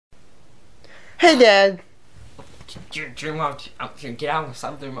Hey, Dad. Dream Mom, get out.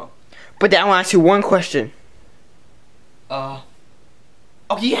 Stop Dream Mom. But Dad, I want to ask you one question. Okay,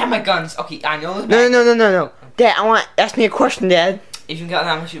 you have my guns. Okay, I know. No. Dad, I want to ask me a question, Dad. If you got,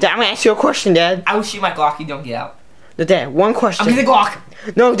 I'm gonna shoot. Dad, I'm gonna ask you a question, Dad. I will shoot my Glock. You don't get out. No, Dad, one question. I'll get the Glock.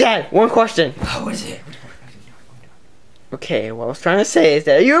 No, Dad, one question. What is it? Okay, what I was trying to say is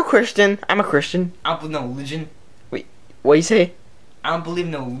that you're a Christian. I'm a Christian. I don't believe in no religion. Wait, what you say? I don't believe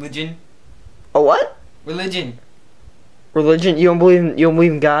in no religion. A what? Religion. Religion? You don't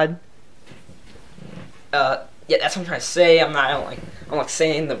believe in God? Yeah, that's what I'm trying to say. I'm like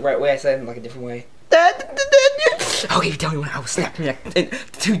saying the right way. I said it in like a different way. Dad. Okay, you tell me when I was snapping like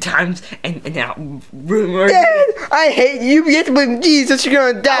 2 times and now rumor. Dad, I hate you. You have to believe in Jesus.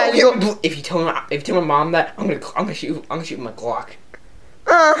 You're gonna die. If you tell my mom that, I'm gonna shoot my Glock.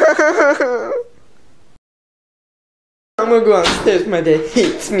 I'm gonna go downstairs. My dad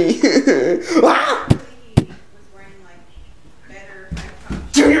hates me.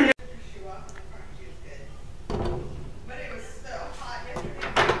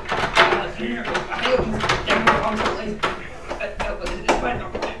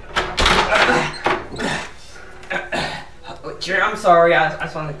 Jerry, I'm sorry. I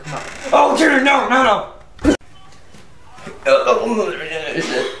just wanted to come out. Oh, Jerry, no.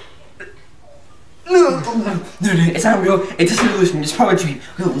 It's not real. It's just an illusion. It's probably a dream.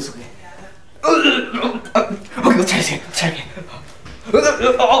 Okay, let's try again.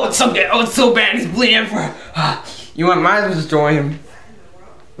 Oh, it's so bad. Oh, it's so bad. He's bleeding everywhere. You want mine to destroy him?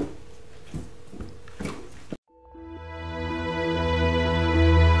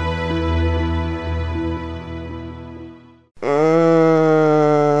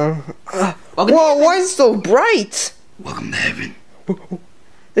 Whoa, why is it so bright? Welcome to heaven.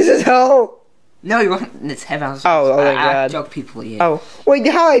 This is hell. No, you want it's heaven. Oh my God. I joke people, yeah. Oh, wait,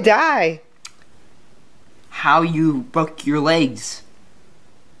 how I die? How you broke your legs?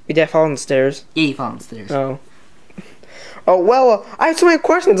 Your dad fell on the stairs. Yeah, you fell on the stairs. Oh. Oh, well, I have so many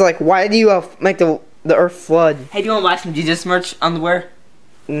questions, like, why do you make the earth flood? Hey, do you want to buy some Jesus merch underwear?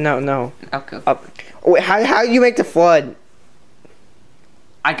 No. Okay. Wait, how do you make the flood?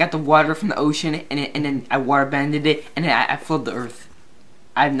 I got the water from the ocean, and then I water banded it, and then I flooded the earth.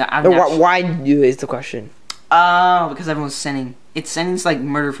 Why do you is the question. Because everyone's sinning. Sinning's like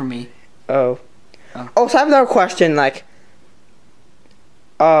murder for me. Oh, so I have another question, like,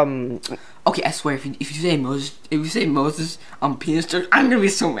 okay, I swear, if you say Moses, penis jerk, I'm gonna be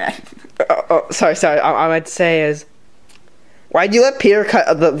so mad. Sorry, I meant to say is, why did you let Peter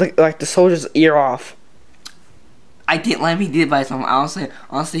cut the soldier's ear off? I didn't let him. He did it by himself.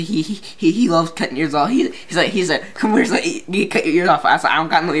 Honestly, he loves cutting ears off. He's like, come here, you cut your ears off. I was like, I don't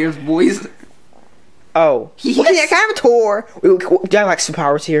got no ears, boys. Oh, can I have a tour? Do I have like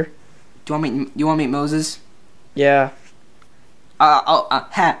superpowers here? Do you want to meet Moses? Yeah.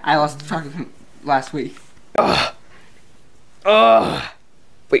 I lost track of him last week. Wait.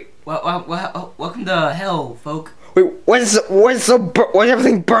 Well, welcome to hell, folk. Wait, why's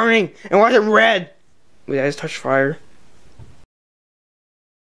everything burning and why is it red? Wait, I just touched fire.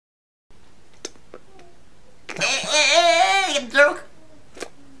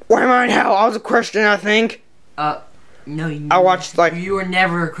 Why am I in hell? I was a Christian, I think. No, I watched like. You were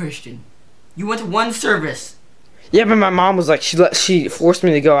never a Christian. You went to one service. Yeah, but my mom was like, she forced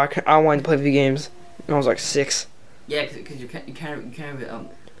me to go. I wanted to play video games. And I was like 6. Yeah, because you kind of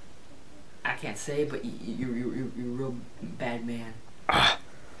I can't say, but you're a real bad man.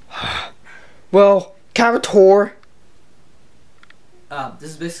 Well, can I have a tour?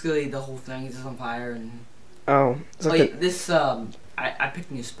 This is basically the whole thing. It's just on fire and. Oh. Like this. I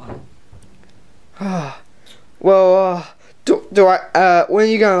picked a new spot. Well, do I? When are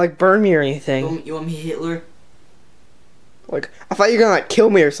you gonna like burn me or anything? You want me Hitler? Like, I thought you were gonna like kill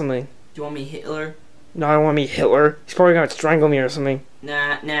me or something. Do you want me Hitler? No, I don't want me Hitler. He's probably gonna strangle me or something.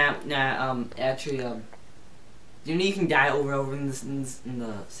 Nah. Actually, you know you can die over and over in the.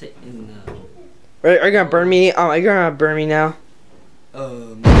 Are you gonna burn me? Are you gonna burn me now?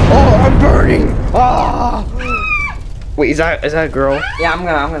 Oh, I'm burning! Ah! Wait, is that a girl? Yeah, I'm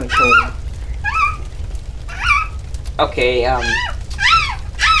gonna kill her. Okay,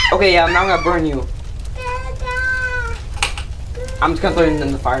 Okay, now I'm gonna burn you. I'm just gonna throw you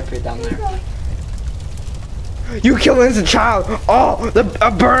in the fire pit down there. You killed an innocent child! Oh,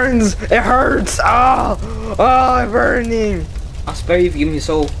 it burns! It hurts! Oh, it's burning! I'll spare you if you give me a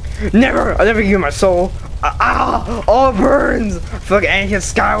soul. Never! I'll never give you my soul! Oh, it burns! I feel like Anakin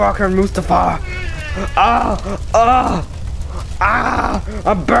Skywalker and Mustafar!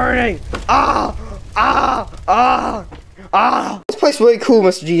 I'm burning! place really cool,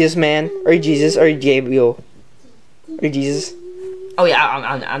 Mr. Jesus, man. Are you Jesus? Are you Gabriel? Are you Jesus? Oh yeah,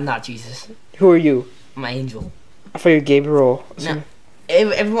 I'm not Jesus. Who are you? I'm an angel. I thought you were Gabriel. No.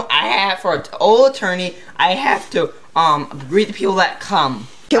 Everyone, I have for all eternity. I have to greet the people that come.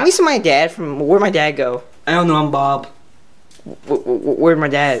 Can we see my dad from? Where'd my dad go? I don't know. I'm Bob. Where's my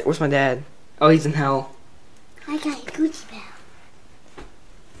dad? Where's my dad? Oh, he's in hell. I got a Gucci bag.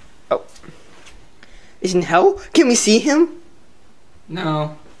 Oh, is he in hell? Can we see him?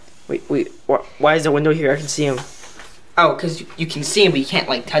 No. Wait. Why is the window here? I can see him. Oh, because you can see him, but you can't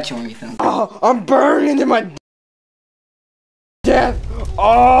like touch him or anything. Oh, I'm burning to my death.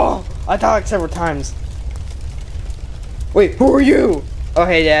 Oh, I died like several times. Wait, who are you? Oh,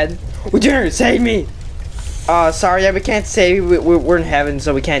 hey, Dad. Lieutenant, save me. Sorry, Dad, we can't save you. We're in heaven,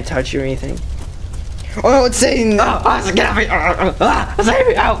 so we can't touch you or anything. Oh, no, it's Satan. Get off me. Save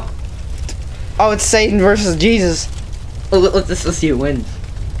me. Ow. Oh, it's Satan versus Jesus. Let's see who wins.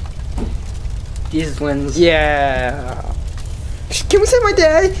 Jesus wins. Yeah. Can we save my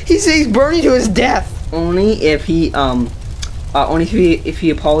dad? He's burning to his death. Only if he if he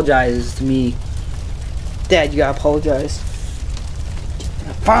apologizes to me. Dad, you gotta apologize.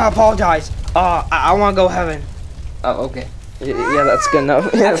 Fine, I apologize. I wanna go heaven. Oh, okay. Yeah, that's good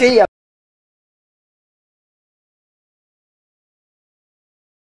enough.